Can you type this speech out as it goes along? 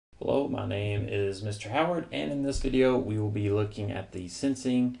Hello, my name is Mr. Howard, and in this video we will be looking at the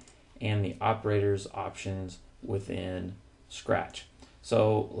sensing and the operators options within Scratch.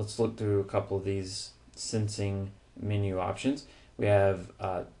 So let's look through a couple of these sensing menu options. We have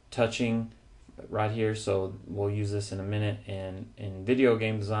touching right here, so we'll use this in a minute. And in video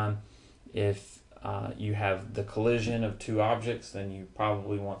game design, if you have the collision of two objects, then you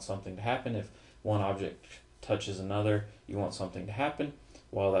probably want something to happen. If one object touches another, you want something to happen.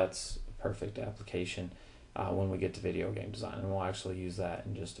 Well, that's a perfect application when we get to video game design, and we'll actually use that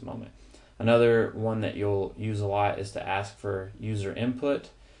in just a moment. Another one that you'll use a lot is to ask for user input.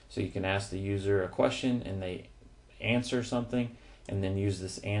 So you can ask the user a question and they answer something, and then use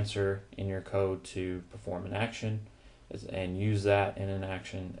this answer in your code to perform an action and use that in an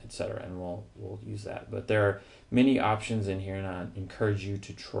action, etc. And we'll use that. But there are many options in here, and I encourage you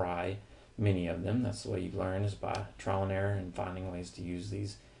to try many of them. That's the way you learn, is by trial and error and finding ways to use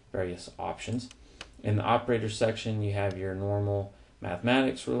these various options. In the operators section, you have your normal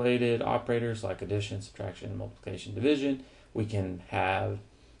mathematics related operators like addition, subtraction, multiplication, division. We can have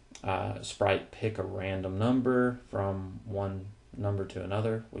Sprite pick a random number from one number to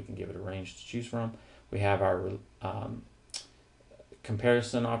another. We can give it a range to choose from. We have our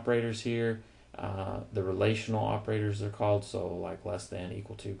comparison operators here, the relational operators they're called, so like less than,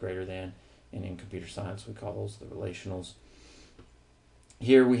 equal to, greater than, and in computer science we call those the relationals.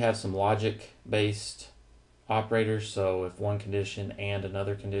 Here we have some logic-based operators, so if one condition and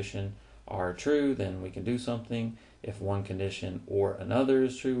another condition are true, then we can do something. If one condition or another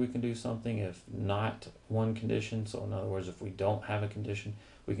is true, we can do something. If not one condition, so in other words, if we don't have a condition,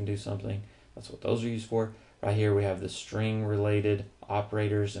 we can do something. That's what those are used for. Right here we have the string-related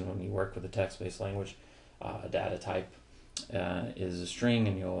operators, and when you work with a text-based language, a data type is a string,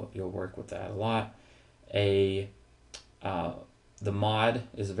 and you'll work with that a lot. The mod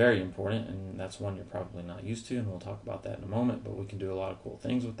is very important, and that's one you're probably not used to, and we'll talk about that in a moment, but we can do a lot of cool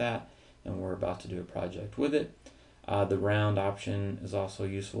things with that, and we're about to do a project with it. The round option is also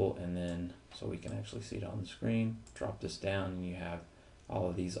useful, and then so we can actually see it on the screen, drop this down, and you have all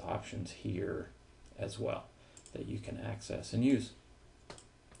of these options here as well that you can access and use.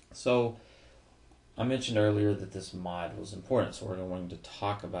 So I mentioned earlier that this mod was important, so we're going to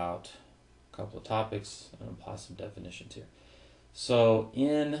talk about a couple of topics and apply some definitions here. So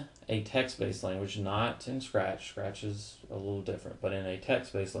in a text-based language, not in Scratch, Scratch is a little different, but in a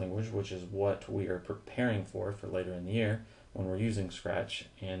text-based language, which is what we are preparing for later in the year when we're using Scratch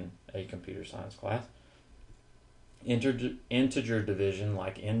in a computer science class, integer division,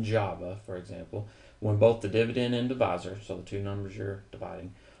 like in Java, for example, when both the dividend and divisor, so the two numbers you're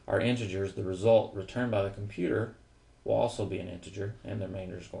dividing, are integers, the result returned by the computer will also be an integer, and the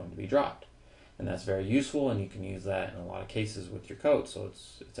remainder is going to be dropped. And that's very useful, and you can use that in a lot of cases with your code. So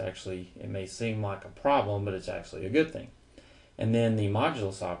it's actually, it may seem like a problem, but it's actually a good thing. And then the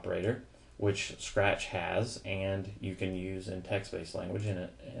modulus operator, which Scratch has, and you can use in text-based language. In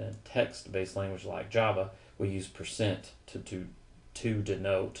a text-based language like Java, we use percent to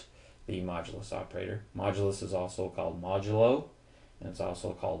denote the modulus operator. Modulus is also called modulo, and it's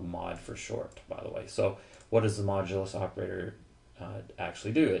also called mod for short, by the way. So what does the modulus operator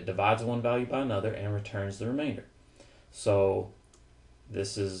actually do? It divides one value by another and returns the remainder. So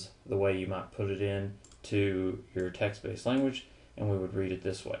this is the way you might put it in to your text-based language, and we would read it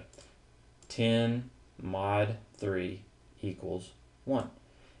this way: 10 mod 3 equals 1.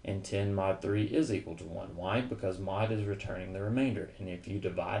 And 10 mod 3 is equal to 1. Why? Because mod is returning the remainder, and if you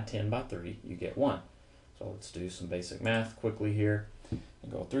divide 10 by 3, you get 1. So let's do some basic math quickly here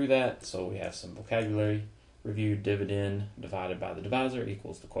and go through that. So we have some vocabulary review. Dividend divided by the divisor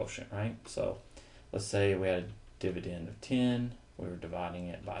equals the quotient, right? So let's say we had a dividend of 10, we were dividing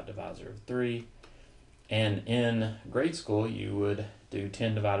it by a divisor of 3, and in grade school you would do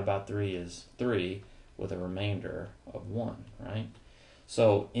 10 divided by 3 is 3 with a remainder of 1, right?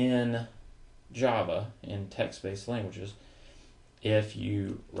 So in Java, in text-based languages, if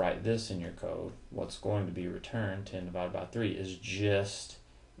you write this in your code, what's going to be returned, 10 divided by 3, is just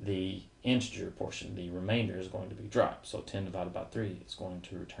the integer portion. The remainder is going to be dropped. So 10 divided by 3 is going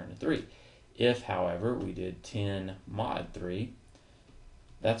to return a 3. If, however, we did 10 mod 3,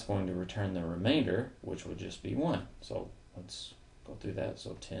 that's going to return the remainder, which would just be 1. So let's go through that.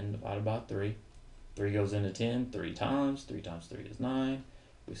 So 10 divided by 3. 3 goes into 10 3 times. 3 times 3 is 9.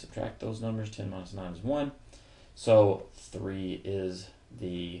 We subtract those numbers. 10 minus 9 is 1. So 3 is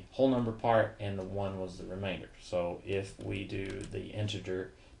the whole number part, and the 1 was the remainder. So if we do the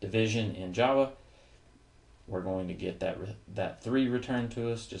integer division in Java, we're going to get that 3 returned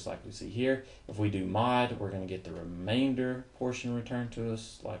to us, just like we see here. If we do mod, we're going to get the remainder portion returned to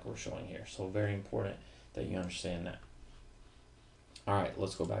us, like we're showing here. So very important that you understand that. All right,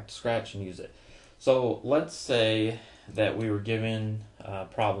 let's go back to Scratch and use it. So let's say that we were given a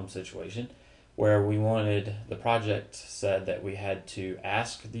problem situation where we wanted, the project said that we had to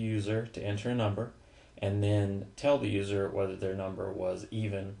ask the user to enter a number and then tell the user whether their number was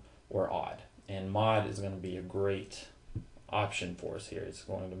even or odd. And mod is going to be a great option for us here. It's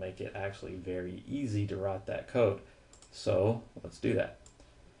going to make it actually very easy to write that code. So let's do that.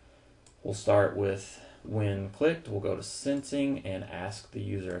 We'll start with when clicked, we'll go to sensing and ask the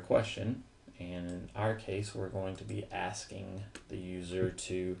user a question. And in our case, we're going to be asking the user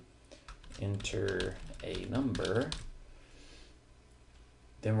to enter a number.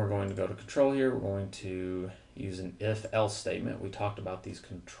 Then we're going to go to control here. We're going to use an if-else statement. We talked about these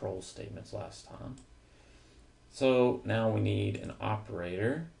control statements last time. So now we need an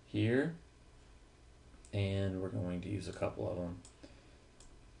operator here, and we're going to use a couple of them.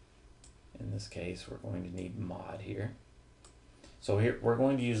 In this case, we're going to need mod here. So here we're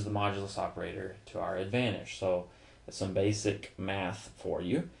going to use the modulus operator to our advantage. So that's some basic math for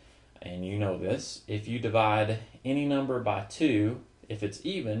you, and you know this. If you divide any number by 2, if it's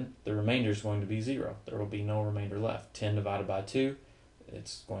even, the remainder is going to be 0. There will be no remainder left. 10 divided by 2,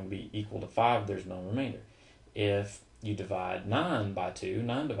 it's going to be equal to 5. There's no remainder. If you divide 9 by 2,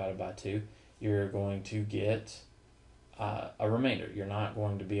 9 divided by 2, you're going to get a remainder. You're not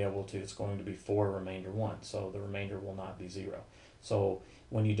going to be able to, it's going to be 4 remainder 1. So the remainder will not be 0. So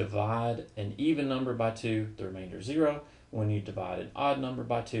when you divide an even number by 2, the remainder is 0. When you divide an odd number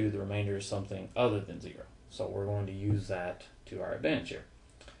by 2, the remainder is something other than 0. So we're going to use that to our advantage here.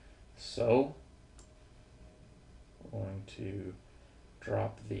 So we're going to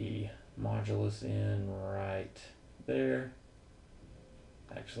drop the modulus in right there.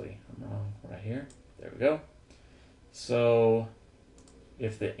 Actually, I'm wrong, right here. There we go. So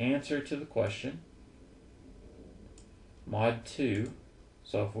if the answer to the question, mod 2,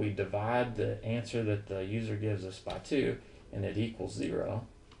 so if we divide the answer that the user gives us by 2 and it equals 0,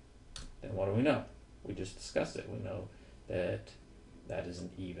 then what do we know? We just discussed it. We know that that is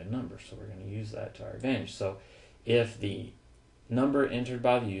an even number, so we're going to use that to our advantage. So if the number entered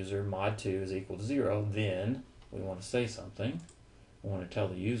by the user, mod 2, is equal to 0, then we want to say something. We want to tell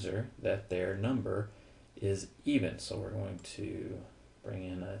the user that their number is even. So we're going to bring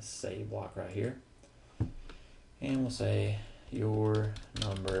in a say block right here, and we'll say your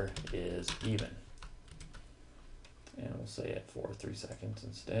number is even, and we'll say it for 3 seconds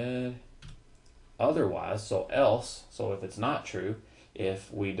instead. Otherwise, so else, so if it's not true,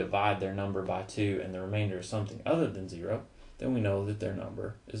 if we divide their number by 2 and the remainder is something other than 0, then we know that their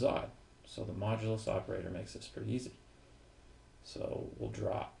number is odd. So the modulus operator makes this pretty easy. So we'll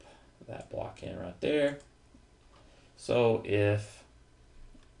drop that block in right there. So if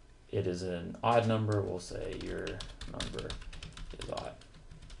it is an odd number, we'll say your number is odd.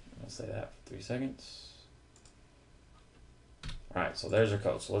 I'll say that for 3 seconds. All right, so there's our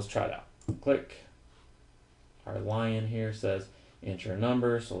code. So let's try it out. Click. Our lion here says enter a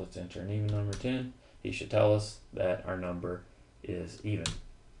number, so let's enter an even number 10. He should tell us that our number is even.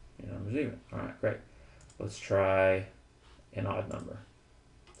 Your number is even. All right, great. Let's try an odd number.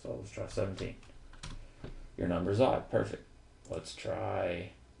 So let's try 17. Your number is odd. Perfect. Let's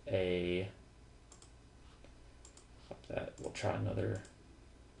try we'll try another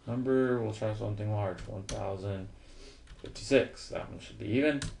number. We'll try something large. 1056. That one should be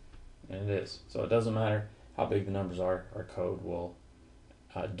even, and it is. So it doesn't matter how big the numbers are. Our code will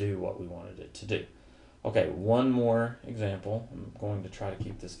do what we wanted it to do. Okay, one more example. I'm going to try to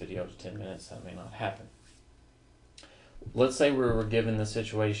keep this video to 10 minutes. That may not happen. Let's say we were given the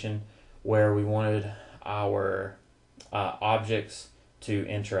situation where we wanted our objects to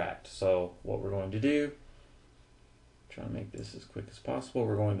interact. So what we're going to do, try to make this as quick as possible.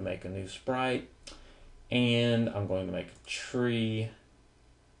 We're going to make a new sprite, and I'm going to make a tree.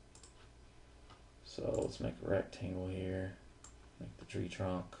 So let's make a rectangle here, make the tree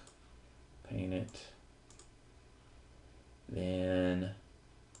trunk, paint it. Then,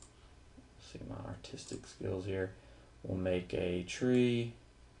 see my artistic skills here. We'll make a tree.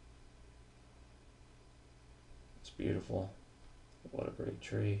 It's beautiful. What a great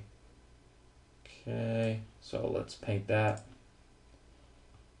tree. Okay, so let's paint that.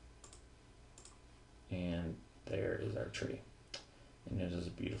 And there is our tree. And it is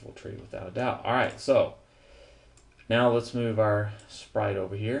a beautiful tree without a doubt. All right, so now let's move our sprite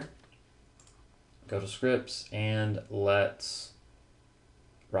over here. Go to scripts and let's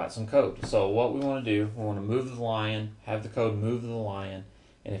write some code. So what we want to do, we want to move the lion, have the code move the lion,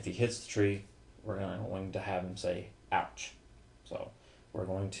 and if he hits the tree, we're going to have him say, ouch. So we're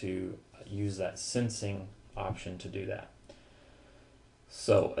going to use that sensing option to do that.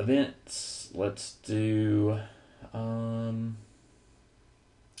 So events, let's do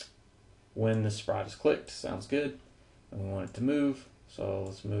when the sprite is clicked, sounds good. And we want it to move, so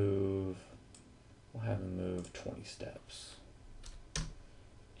let's move, we'll have him move 20 steps.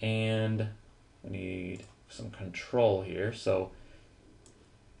 And we need some control here, so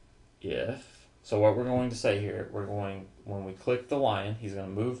what we're going to say here, when we click the lion, he's going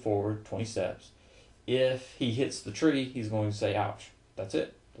to move forward 20 steps. If he hits the tree, he's going to say ouch. That's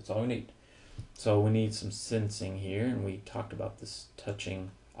it. That's all we need. So we need some sensing here, and we talked about this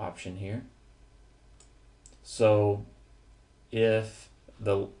touching option here. So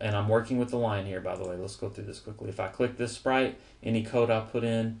and I'm working with the line here, by the way. Let's go through this quickly. If I click this sprite, any code I put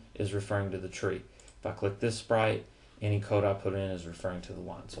in is referring to the tree. If I click this sprite, any code I put in is referring to the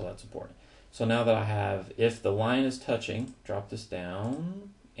line, so that's important. So now that I have, if the line is touching, drop this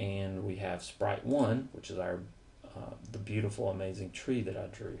down, and we have sprite 1, which is our the beautiful, amazing tree that I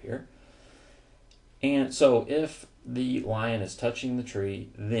drew here. And so if the lion is touching the tree,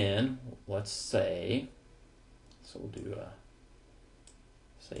 then let's say, so we'll do a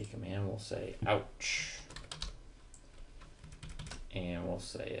say command, we'll say ouch, and we'll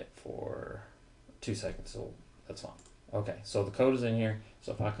say it for 2 seconds, so that's fine. Okay, so the code is in here,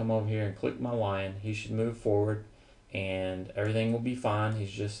 so if I come over here and click my lion, he should move forward and everything will be fine.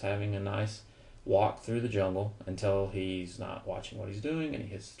 He's just having a nice walk through the jungle until he's not watching what he's doing and he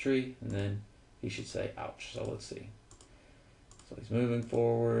hits the tree, and then he should say ouch. So let's see. So he's moving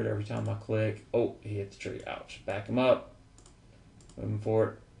forward. Every time I click, oh, he hit the tree, ouch. Back him up, moving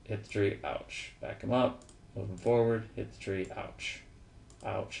forward, hit the tree, ouch. Back him up, moving forward, hit the tree, ouch.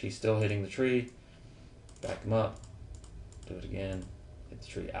 Ouch. He's still hitting the tree. Back him up, do it again, hit the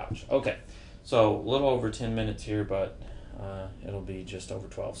tree, ouch. Okay, so a little over 10 minutes here, but it'll be just over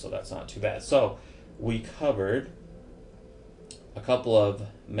 12, so that's not too bad. So we covered a couple of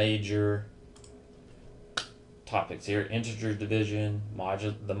major topics here: integer division,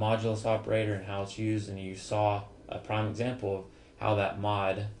 the modulus operator and how it's used, and you saw a prime example of how that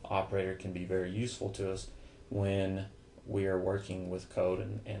mod operator can be very useful to us when we are working with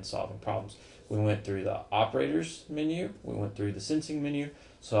code and solving problems. We went through the operators menu, we went through the sensing menu,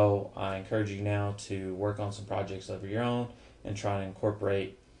 so I encourage you now to work on some projects of your own and try to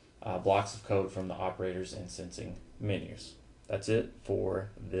incorporate blocks of code from the operators and sensing menus. That's it for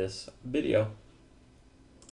this video.